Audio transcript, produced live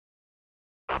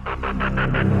What's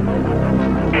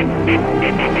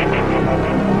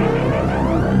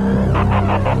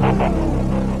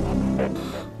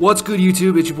good,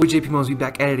 YouTube? It's your boy JP Mosby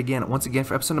back at it again, once again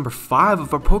for episode number 5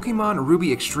 of our Pokemon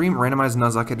Ruby Extreme Randomized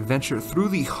Nuzlocke adventure through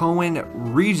the Hoenn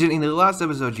region. In the last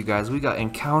episode, you guys, we got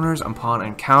encounters upon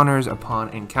encounters upon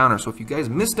encounters. So if you guys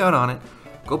missed out on it,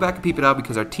 go back and peep it out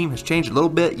because our team has changed a little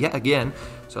bit yet again.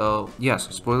 So yes,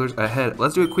 spoilers ahead.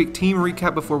 Let's do a quick team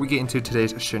recap before we get into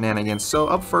today's shenanigans. So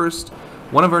up first,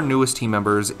 one of our newest team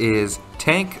members is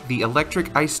Tank, the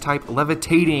electric ice type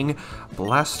levitating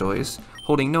Blastoise,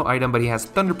 holding no item, but he has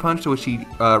Thunder Punch, which he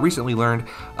recently learned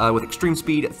with Extreme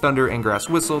Speed, Thunder, and Grass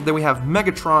Whistle. Then we have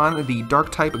Megatron, the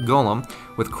Dark type Golem,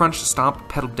 with Crunch, Stomp,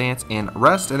 Pedal Dance, and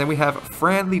Rest. And then we have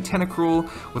Fran, the Tentacruel,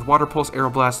 with Water Pulse,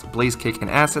 Aeroblast, Blaze Kick, and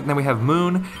Acid. And then we have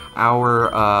Moon,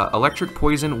 our Electric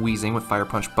Poison Wheezing, with Fire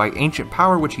Punch, Bite, Ancient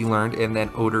Power, which he learned, and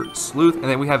then Odor Sleuth. And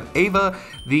then we have Ava,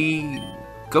 the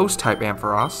Ghost type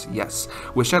Ampharos, yes,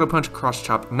 with Shadow Punch, Cross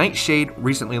Chop, Nightshade,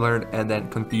 recently learned, and then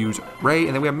Confuse Ray.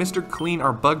 And then we have Mr. Clean,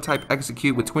 our Bug type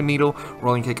Execute, with Twin Needle,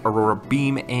 Rolling Kick, Aurora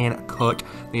Beam, and Cut.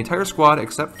 The entire squad,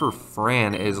 except for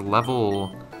Fran, is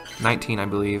level 19, I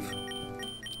believe.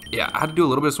 Yeah, I had to do a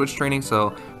little bit of switch training,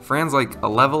 so Fran's like a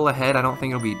level ahead. I don't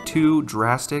think it'll be too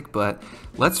drastic, but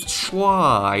let's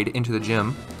slide into the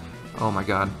gym. Oh my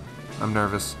god, I'm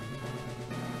nervous.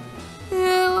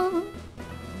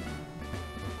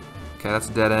 Okay, that's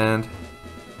a dead end.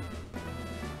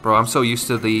 Bro, I'm so used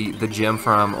to the gym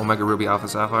from Omega Ruby Alpha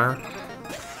Sapphire.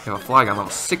 You have a Flygon level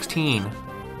 16.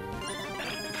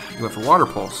 You went for Water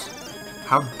Pulse.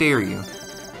 How dare you?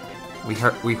 We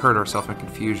hurt ourselves in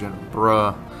confusion,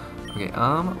 bruh. Okay,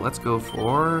 let's go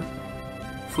for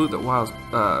Flute that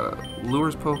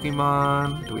lures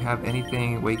Pokemon. Do we have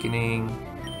anything? Awakening. Do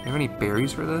we have any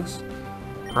berries for this?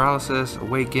 Paralysis,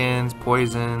 Awakens,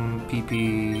 Poison,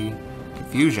 PP.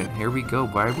 Confusion. Here we go,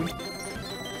 baby.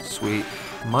 Sweet.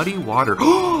 Muddy Water.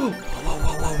 Whoa, whoa,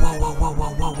 whoa, whoa, whoa, whoa, whoa,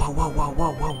 whoa, whoa, whoa,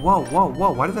 whoa, whoa, whoa, whoa,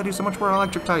 whoa. Why does that do so much for an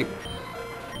electric type?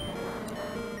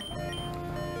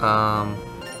 I'm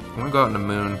gonna go out in the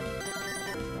Moon.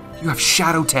 You have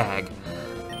Shadow Tag.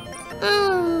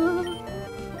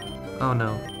 Oh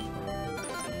no.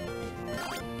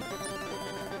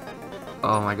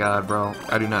 Oh my god, bro.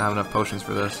 I do not have enough potions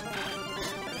for this.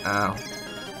 Ow.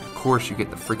 Of course you get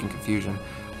the freaking confusion.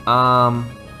 I'm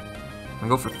gonna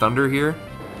go for Thunder here.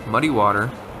 Muddy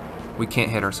Water. We can't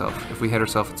hit ourselves. If we hit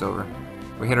ourselves, it's over.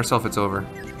 If we hit ourselves, it's over.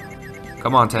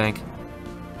 Come on, Tank.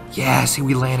 Yes,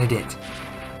 we landed it.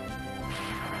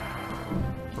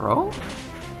 Bro?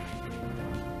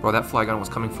 Bro, that Flygon was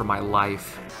coming for my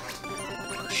life.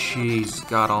 Jeez,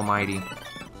 God almighty.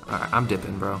 Alright, I'm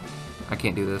dipping, bro. I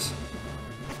can't do this.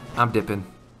 I'm dipping.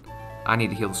 I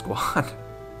need to heal the squad.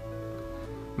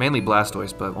 Mainly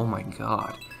Blastoise, but oh my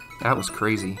god. That was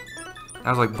crazy.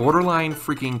 That was like borderline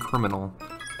freaking criminal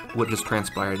what just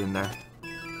transpired in there.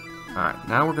 Alright,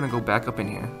 now we're gonna go back up in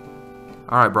here.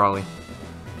 Alright, Brawly.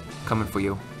 Coming for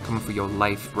you. Coming for your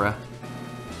life, bruh.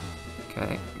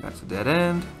 Okay, that's a dead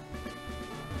end.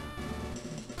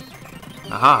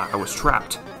 Aha, I was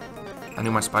trapped. I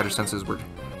knew my spider senses were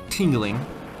tingling.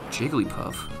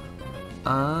 Jigglypuff.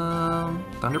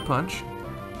 Thunder Punch.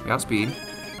 We outspeed.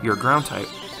 You're a ground type.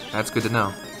 That's good to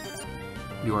know.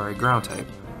 You are a ground type.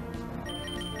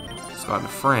 Scott and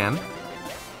Fran.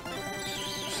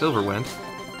 Silverwind.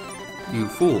 You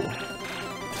fool.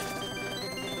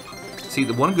 See,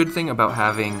 the one good thing about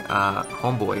having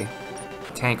Homeboy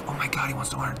Tank. Oh my god, he wants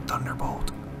to learn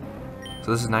Thunderbolt.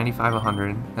 So this is 95,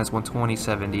 100. That's 120,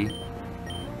 70.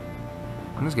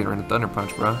 I'm just getting rid of Thunder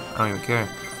Punch, bro. I don't even care.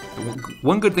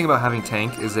 One good thing about having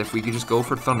Tank is if we could just go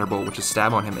for Thunderbolt, which is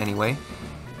stab on him anyway.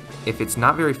 If it's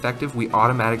not very effective, we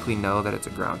automatically know that it's a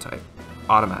ground type.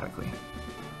 Automatically.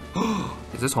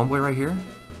 Is this Homeboy right here?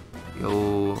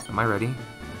 Yo, am I ready?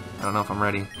 I don't know if I'm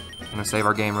ready. I'm gonna save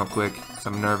our game real quick, because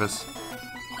I'm nervous.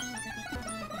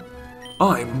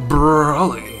 I'm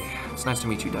Brawly. It's nice to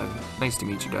meet you, Doug. Nice to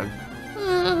meet you, Doug.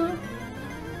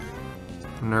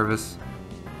 I'm nervous.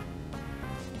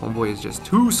 Homeboy is just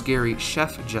too scary.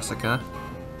 Chef Jessica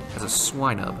has a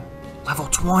Swinub. Level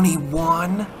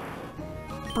 21?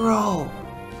 Bro.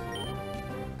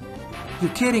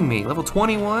 You're kidding me. Level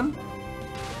 21?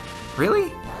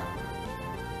 Really?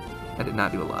 That did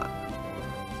not do a lot.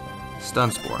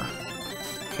 Stun Spore.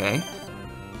 Okay.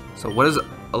 So what is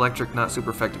electric not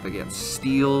super effective against?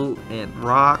 Steel and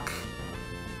rock.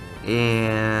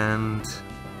 And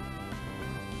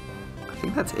I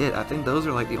think that's it. I think those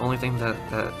are like the only things that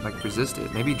like resist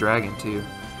it. Maybe Dragon too.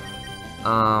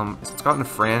 It's gotten a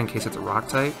Fran in case it's a rock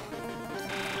type.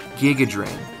 Giga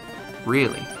Drain.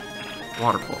 Really?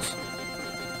 Water Pulse.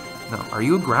 No, are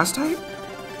you a grass type?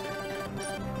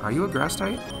 Are you a grass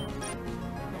type?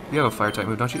 You have a fire type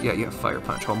move, don't you? Yeah, you have fire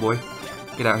punch, homeboy.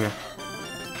 Get out here.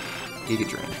 You get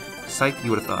drained. Psych, you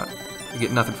would have thought. You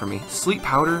get nothing from me. Sleep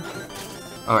powder?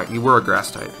 Alright, you were a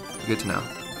grass type. Good to know.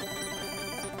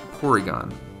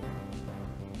 Porygon.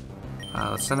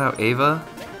 Let's send out Ava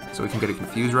so we can get a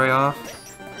Confuse Ray off.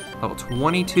 Level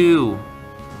 22.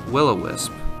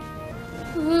 Will-O-Wisp.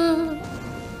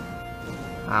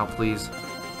 Ow, please.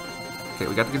 Okay,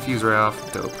 we got the Confuse Ray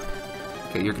off. Dope.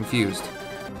 Okay, you're confused.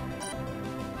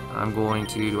 I'm going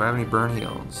to... Do I have any burn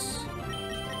heals?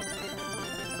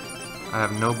 I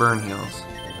have no burn heals. Do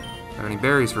I have any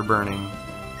berries for burning?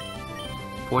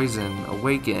 Poison,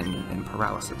 Awaken, and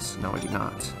Paralysis. No, I do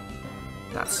not.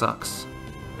 That sucks.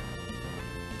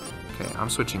 Okay, I'm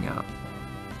switching out.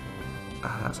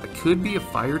 So I could be a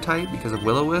fire type because of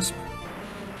Will-O-Wisp.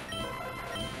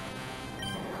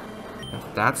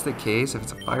 If that's the case, if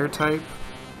it's a fire type,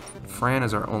 Fran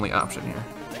is our only option here.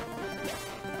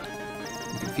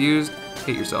 You confused?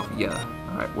 Hit yourself. Yeah.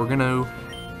 Alright, we're gonna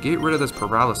get rid of this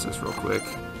paralysis real quick.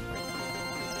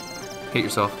 Hit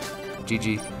yourself.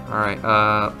 GG. Alright,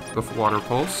 go for Water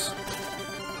Pulse.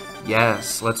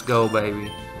 Yes, let's go,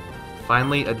 baby.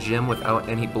 Finally, a gym without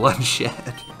any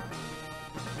bloodshed.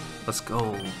 Let's go.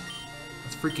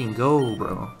 Let's freaking go,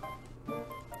 bro.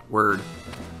 Word.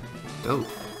 Dope.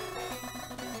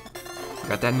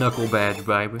 Got that knuckle badge,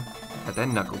 baby. Got that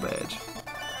knuckle badge.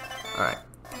 Alright.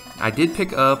 I did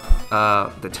pick up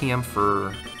the TM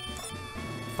for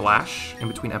Flash in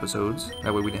between episodes.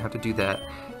 That way we didn't have to do that.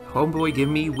 Homeboy, give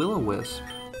me Will-O-Wisp.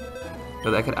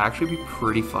 So that could actually be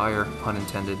pretty fire, pun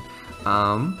intended.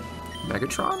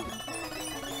 Megatron?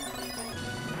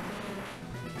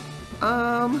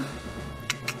 I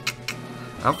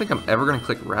don't think I'm ever going to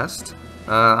click Rest.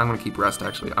 I'm going to keep Rest,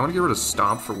 actually. I'm going to get rid of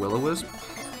Stomp for Will-O-Wisp,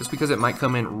 just because it might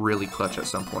come in really clutch at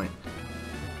some point.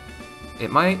 It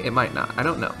might not. I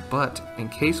don't know. But in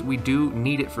case we do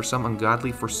need it for some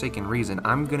ungodly, forsaken reason,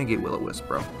 I'm going to get Will-O-Wisp,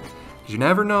 bro. Because you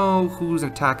never know whose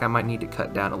attack I might need to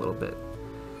cut down a little bit.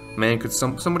 Man,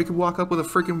 somebody could walk up with a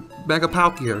freaking Mega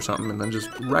Palkia or something and then just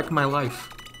wreck my life.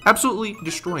 Absolutely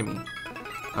destroy me.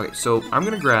 Okay, so I'm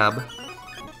going to grab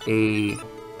a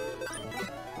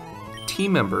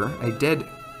team member, a dead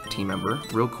team member,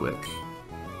 real quick.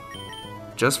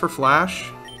 Just for Flash.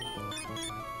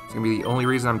 It's going to be the only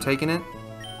reason I'm taking it.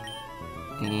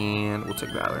 And we'll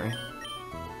take Valerie.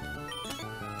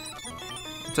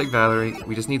 We'll take Valerie.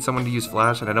 We just need someone to use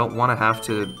Flash, and I don't want to have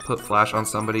to put Flash on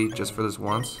somebody just for this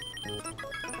once.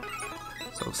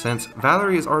 So since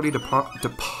Valerie has already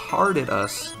departed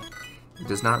us, it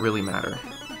does not really matter.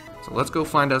 So let's go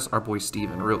find us our boy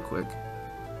Steven real quick.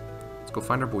 Let's go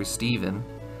find our boy Steven.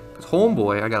 Because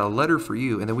homeboy, I got a letter for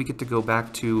you, and then we get to go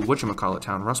back to whatchamacallit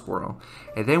town, Rustboro.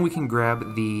 And then we can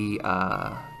grab the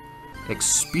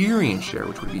experience share,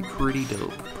 which would be pretty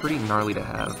dope. Pretty gnarly to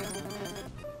have.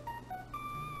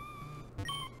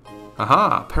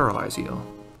 Aha! Paralyze heal.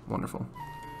 Wonderful.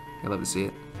 I love to see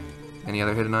it. Any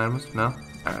other hidden items? No?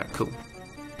 Alright, cool.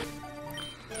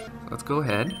 Let's go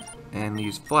ahead and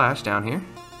use Flash down here.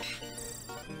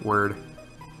 Word.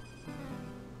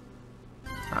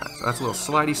 Alright, so that's a little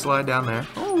slidey slide down there.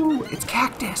 Oh, it's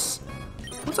Cactus!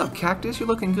 What's up, Cactus? You're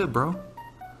looking good, bro.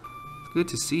 It's good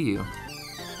to see you.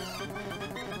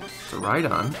 So right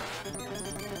on.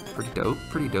 Pretty dope,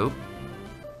 pretty dope.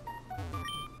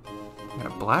 Got a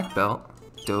black belt.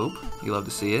 Dope. You love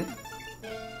to see it.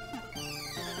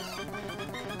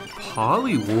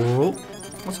 Hollywood.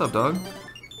 What's up, dog?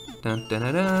 Dun, dun,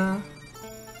 dun, dun.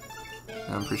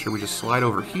 I'm pretty sure we just slide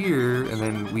over here, and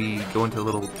then we go into a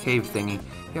little cave thingy.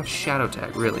 You have Shadow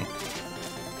Tag, really.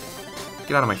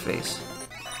 Get out of my face.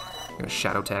 You're gonna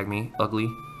Shadow Tag me,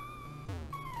 ugly.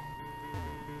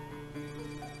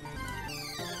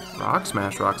 Rock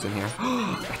Smash Rock's in here.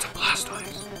 It's a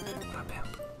Blastoise. What a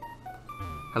pimp.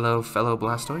 Hello, fellow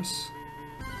Blastoise.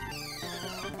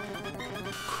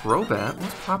 Crobat?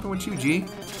 What's poppin' with you, G?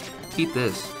 Eat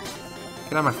this.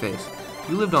 Get out of my face.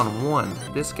 You lived on one.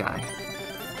 This guy.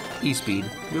 E-Speed.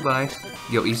 Goodbye.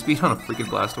 Yo, E-Speed on a freaking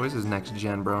Blastoise is next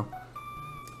gen, bro.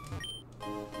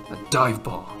 A Dive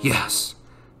Ball. Yes!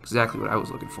 Exactly what I was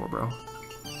looking for, bro.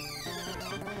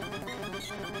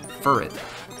 Furret.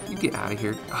 You get out of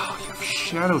here. Oh, you have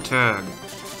Shadow Tag.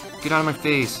 Get out of my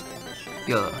face.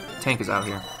 Yeah, Tank is out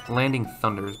here. Landing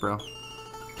thunders, bro.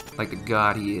 Like the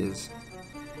god he is.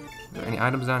 Is there any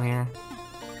items down here?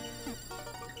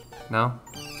 No?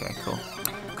 Okay, cool.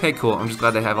 Okay, cool. I'm just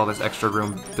glad they have all this extra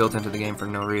room built into the game for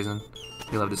no reason.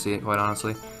 You love to see it, quite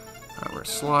honestly. Alright, we're gonna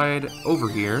slide over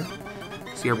here.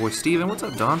 See our boy Steven. What's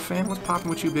up, Don fan? What's poppin'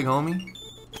 with you, big homie?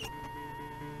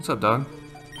 What's up, dog?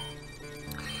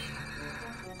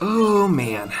 Oh,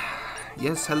 man.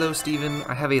 Yes, hello, Steven.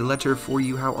 I have a letter for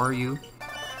you. How are you?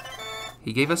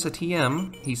 He gave us a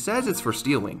TM. He says it's for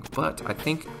Steel Wing, but I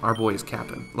think our boy is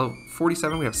capping. Low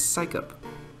 47, we have Psych Up.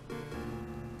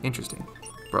 Interesting.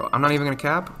 Bro, I'm not even gonna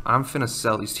cap. I'm finna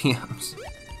sell these TMs.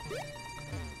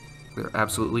 They're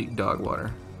absolutely dog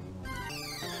water.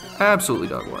 Absolutely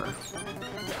dog water.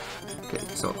 Okay,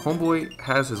 so homeboy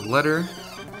has his letter.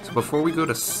 So before we go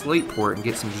to Slateport and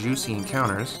get some juicy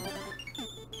encounters,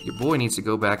 your boy needs to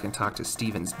go back and talk to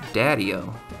Steven's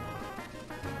daddy-o.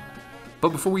 But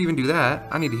before we even do that,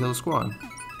 I need to heal the squad.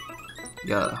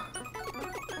 Yeah.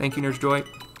 Thank you, Nurse Joy.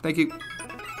 Thank you.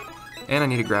 And I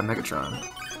need to grab Megatron.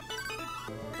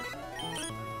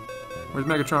 Where's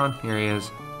Megatron? Here he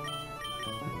is.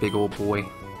 Big old boy.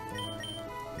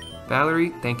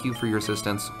 Valerie, thank you for your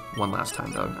assistance one last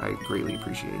time, Doug. I greatly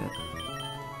appreciate it.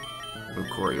 Move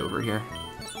Corey over here.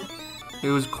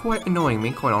 It was quite annoying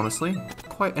me, quite honestly.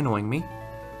 Quite annoying me.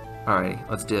 Alrighty,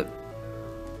 let's dip.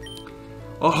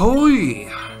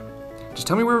 Ahoy! Just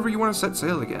tell me wherever you want to set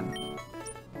sail again.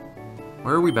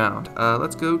 Where are we bound?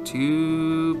 Let's go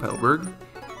to Petalburg.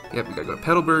 Yep, we gotta go to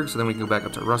Petalburg, so then we can go back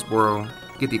up to Rustboro,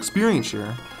 get the experience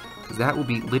share, because that will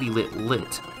be litty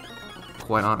lit,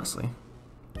 quite honestly.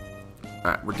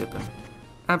 Alright, we're dipping.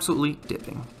 Absolutely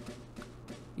dipping.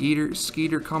 Eater,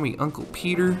 Skeeter, call me Uncle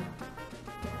Peter.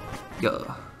 Yeah.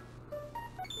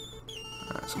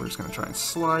 Alright, so we're just gonna try and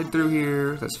slide through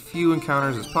here with as few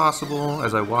encounters as possible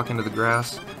as I walk into the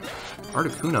grass.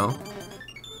 Articuno.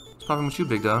 What's popping with you,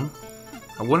 big dog?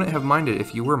 I wouldn't have minded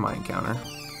if you were my encounter.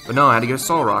 But no, I had to get a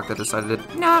Soul Rock that decided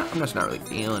that, nah, I'm just not really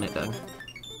feeling it, Doug.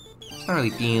 Just not really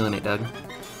feeling it, Doug.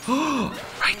 Oh,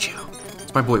 Raichu.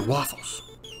 It's my boy Waffles.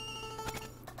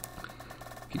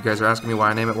 If you guys are asking me why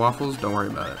I name it Waffles, don't worry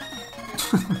about it.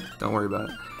 Don't worry about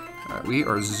it. Alright, we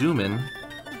are zooming.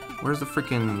 Where's the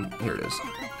freaking... Here it is.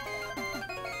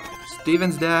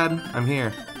 Steven's dad, I'm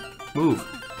here. Move.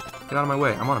 Get out of my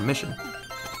way. I'm on a mission.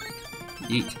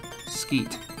 Yeet.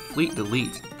 Skeet. Fleet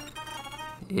delete.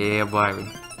 Yeah,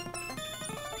 baby.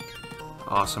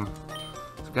 Awesome.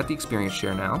 So I've got the experience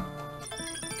share now.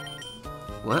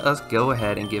 Let us go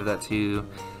ahead and give that to...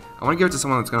 I want to give it to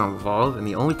someone that's going to evolve, and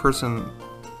the only person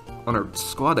on our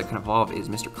squad that can evolve is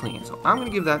Mr. Clean. So I'm going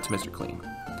to give that to Mr. Clean.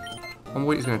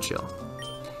 Homeboy is going to chill.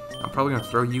 I'm probably going to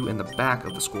throw you in the back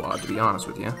of the squad, to be honest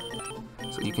with you.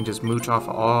 So you can just mooch off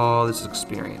all this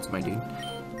experience, my dude.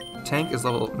 Tank is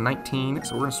level 19,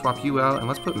 so we're going to swap you out, and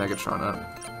let's put Megatron up.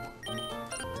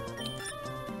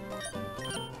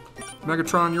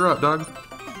 Megatron, you're up, dog.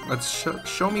 Let's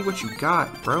show me what you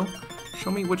got, bro. Show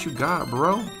me what you got,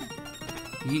 bro.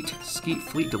 Yeet, Skeet,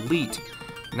 Fleet, delete.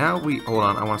 Now we... Hold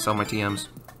on, I want to sell my TMs.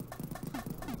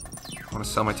 I want to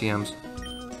sell my TMs.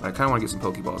 But I kind of want to get some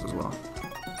Pokeballs as well.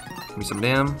 Give me some of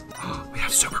them. We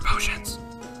have Super Potions.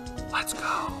 Let's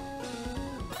go.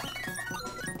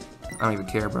 I don't even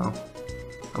care, bro.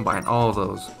 I'm buying all of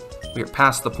those. We are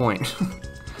past the point.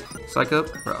 Psych Up,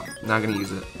 bro, not gonna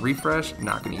use it. Refresh,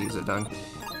 not gonna use it, Doug.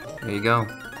 There you go.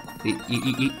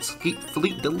 Skeet,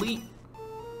 Fleet, delete.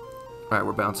 Alright,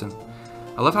 we're bouncing.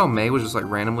 I love how May was just like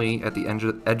randomly at the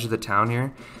edge of the town here,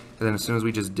 and then as soon as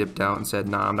we just dipped out and said,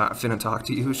 nah, I'm not finna talk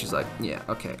to you, she's like, yeah,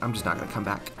 okay, I'm just not gonna come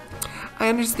back. I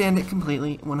understand it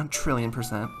completely,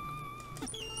 1,000,000,000%.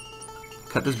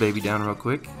 Cut this baby down real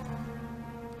quick.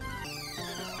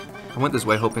 I went this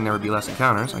way hoping there would be less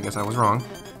encounters. I guess I was wrong.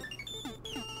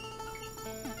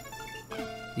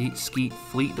 Yeet, Skeet,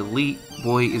 Fleet, delete.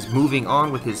 Boy is moving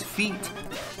on with his feet.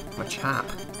 My chap.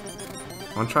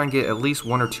 I want to try and get at least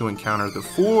 1 or 2 encounters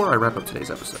before I wrap up today's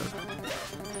episode.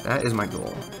 That is my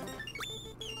goal.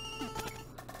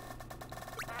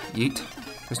 Yeet.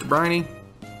 Mr. Briny.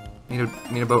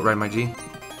 Need a boat ride, my G.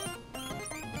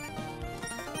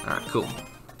 Alright, cool.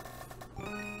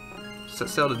 Set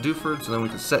sail to Dewford, so then we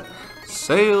can set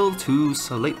sail to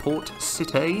Slateport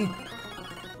City.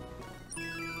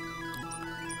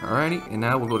 Alrighty, and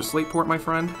now we'll go to Slateport, my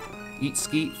friend. Eat,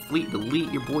 Skeet, Fleet,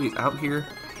 delete. Your boy is out here.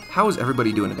 How is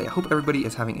everybody doing today? I hope everybody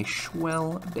is having a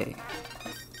swell day.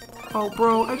 Oh,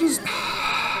 bro, I just...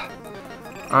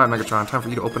 Alright, Megatron, time for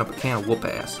you to open up a can of whoop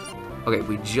ass. Okay,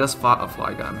 we just fought a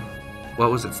Flygon. What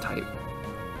was its type?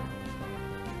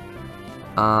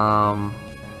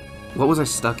 What was I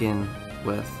stuck in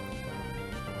with?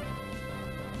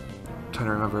 I'm trying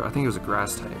to remember. I think it was a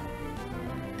grass type.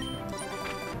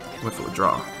 Went for a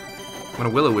draw. I'm gonna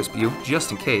Will-O-Wisp you,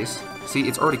 just in case. See,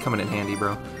 it's already coming in handy,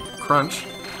 bro. Crunch.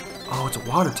 Oh, it's a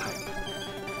water type.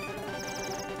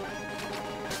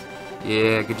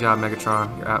 Yeah, good job,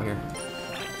 Megatron. You're out here.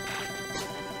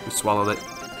 We swallowed it.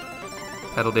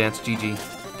 Pedal dance, GG.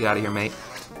 Get out of here, mate.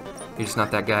 You're just not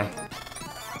that guy.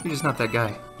 You're just not that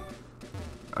guy.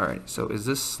 Alright, so is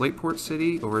this Slateport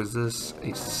City, or is this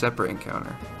a separate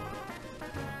encounter?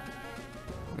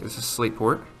 Okay, this is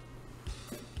Slateport.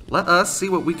 Let us see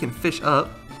what we can fish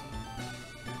up.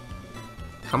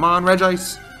 Come on,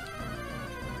 Regice!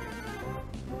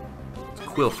 It's a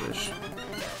quillfish.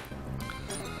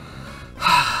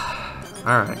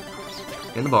 Alright.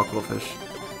 Get in the ball, quillfish.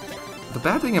 The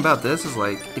bad thing about this is,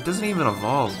 like, it doesn't even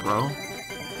evolve, bro.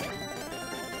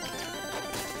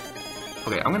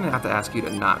 Okay, I'm gonna have to ask you to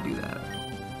not do that.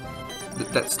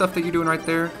 That stuff that you're doing right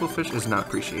there, quillfish, is not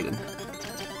appreciated.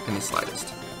 In the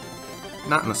slightest.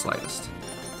 Not in the slightest.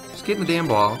 Just get in the damn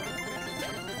ball.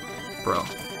 Bro.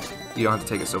 You don't have to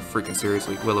take it so freaking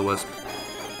seriously, Will-O-Wisp.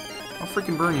 I'll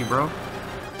freaking burn you, bro.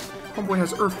 Homeboy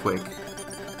has Earthquake.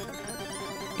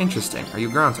 Interesting. Are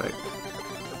you ground type?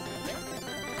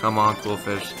 Come on,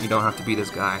 quillfish. You don't have to be this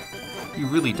guy. You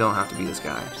really don't have to be this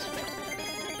guy.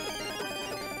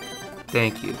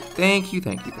 Thank you. Thank you,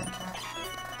 thank you, thank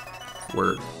you.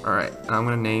 Word. Alright, I'm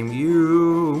gonna name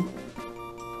you...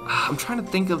 I'm trying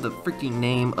to think of the freaking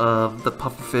name of the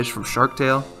pufferfish from Shark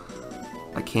Tale.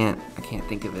 I can't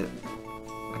think of it.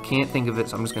 I can't think of it,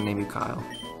 so I'm just gonna name you Kyle.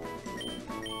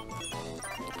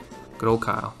 Good old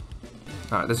Kyle.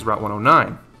 Alright, this is Route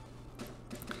 109.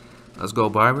 Let's go,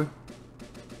 Barbie.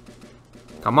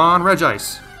 Come on,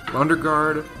 Regice.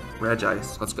 Underguard,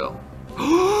 Regice. Let's go.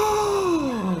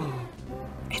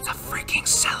 It's a freaking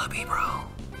Celery, bro.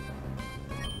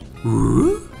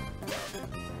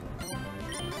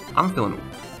 I'm feeling...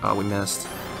 Oh, we missed.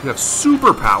 You have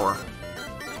superpower.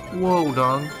 Whoa,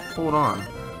 dog. Hold on.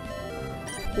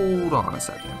 Hold on a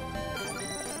second.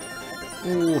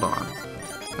 Hold on.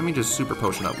 Let me just super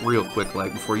potion up real quick,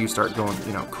 like, before you start going,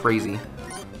 you know, crazy.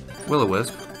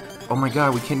 Will-O-Wisp. Oh my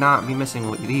god, we cannot be missing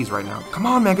these right now. Come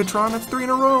on, Megatron, that's 3 in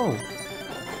a row.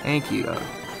 Thank you, Doug.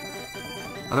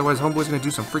 Otherwise, Homeboy's gonna do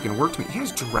some freaking work to me. He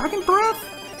has Dragon Breath?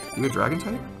 You a Dragon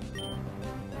type?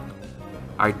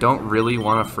 I don't really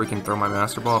want to freaking throw my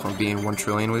Master Ball if I'm being 1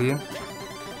 trillion with you.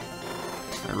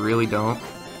 I really don't.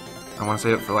 I want to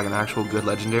save it for like an actual good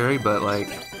legendary, but like...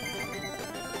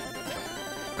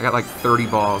 I got like 30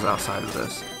 balls outside of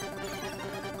this.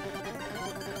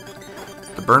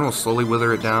 The burn will slowly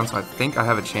wither it down, so I think I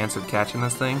have a chance of catching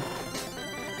this thing.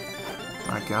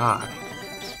 My god.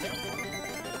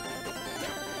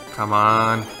 Come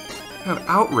on. I have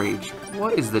Outrage.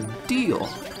 What is the deal?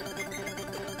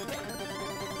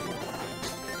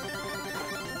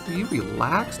 Will you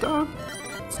relax, dog?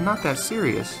 It's not that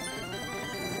serious.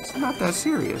 It's not that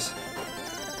serious.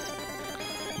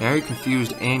 Now you're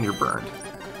confused and you're burned.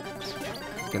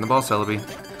 Get in the ball, Celery.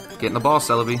 Get in the ball,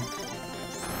 Celery.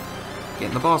 Get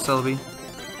in the ball, Celery.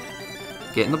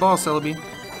 Get in the ball, Celery.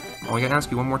 I'm only gonna ask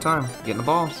you one more time. Get in the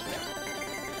ball.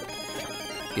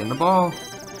 Get in the ball.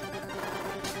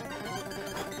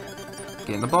 Get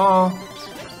in the ball.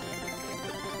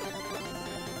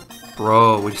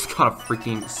 Bro, we just got a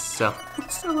freaking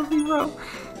Celery, bro.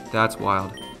 That's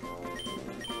wild.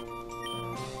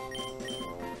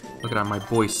 Look at my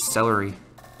boy Celery.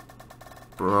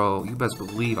 Bro, you best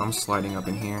believe I'm sliding up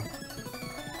in here.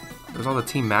 There's all the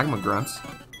Team Magma grunts.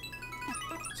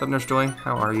 What's up, Nurse Joy?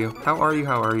 How are you? How are you?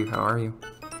 How are you? How are you?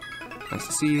 Nice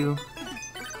to see you.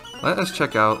 Let us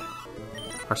check out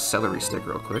our Celery stick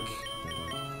real quick.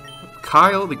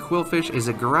 Kyle, the quillfish, is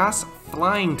a grass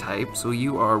flying type, so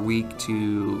you are weak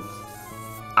to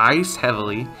ice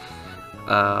heavily,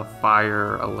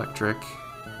 fire, electric.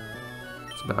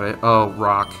 That's about it. Oh,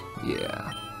 rock.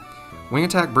 Yeah. Wing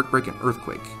attack, brick break, and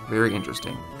earthquake. Very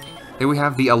interesting. Then we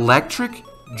have the electric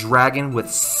dragon with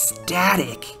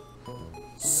static.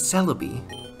 Celery.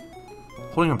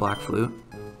 Holding a black flute.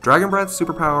 Dragon breath,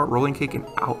 superpower, rolling kick, and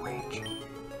outrage.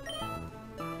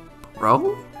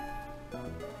 Bro?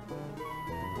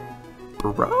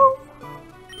 Bro?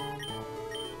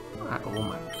 Oh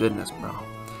my goodness, bro.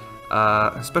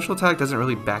 Special attack doesn't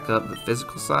really back up the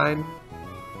physical side.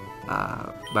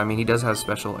 But I mean, he does have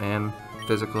special and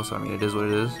physical, so I mean, it is what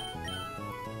it is.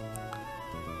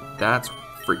 That's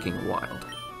freaking wild.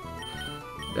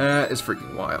 That is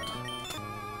freaking wild.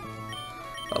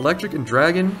 Electric and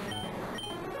Dragon.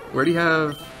 We already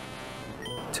have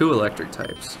 2 electric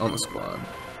types on the squad.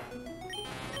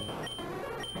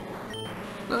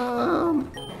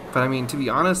 But I mean, to be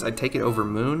honest, I'd take it over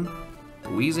Moon, the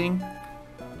Wheezing.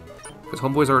 Because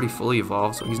Homeboy's already fully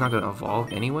evolved, so he's not going to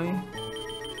evolve anyway.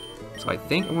 So I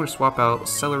think I'm going to swap out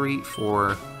Celery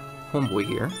for Homeboy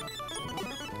here.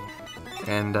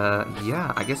 And,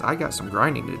 yeah, I guess I got some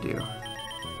grinding to do.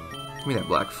 Give me that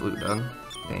black flute, Doug.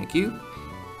 Thank you.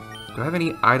 Do I have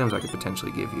any items I could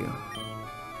potentially give you?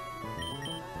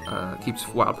 Keeps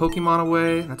wild Pokemon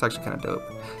away. That's actually kind of dope.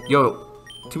 Yo,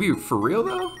 to be for real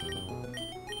though,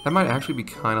 that might actually be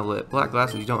kind of lit. Black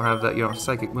glasses, you don't have that. You don't have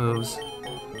psychic moves.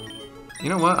 You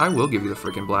know what? I will give you the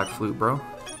freaking black flute, bro.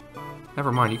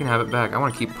 Never mind, you can have it back. I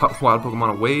want to keep wild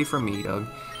Pokemon away from me, Doug.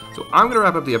 So I'm going to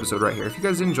wrap up the episode right here. If you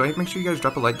guys did enjoy it, make sure you guys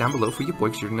drop a like down below for your boy,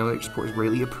 because you know that your support is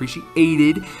greatly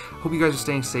appreciated. Hope you guys are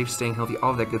staying safe, staying healthy,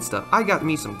 all of that good stuff. I got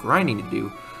me some grinding to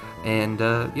do. And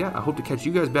yeah, I hope to catch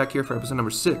you guys back here for episode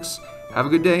number 6. Have a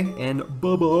good day, and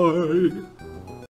bye-bye.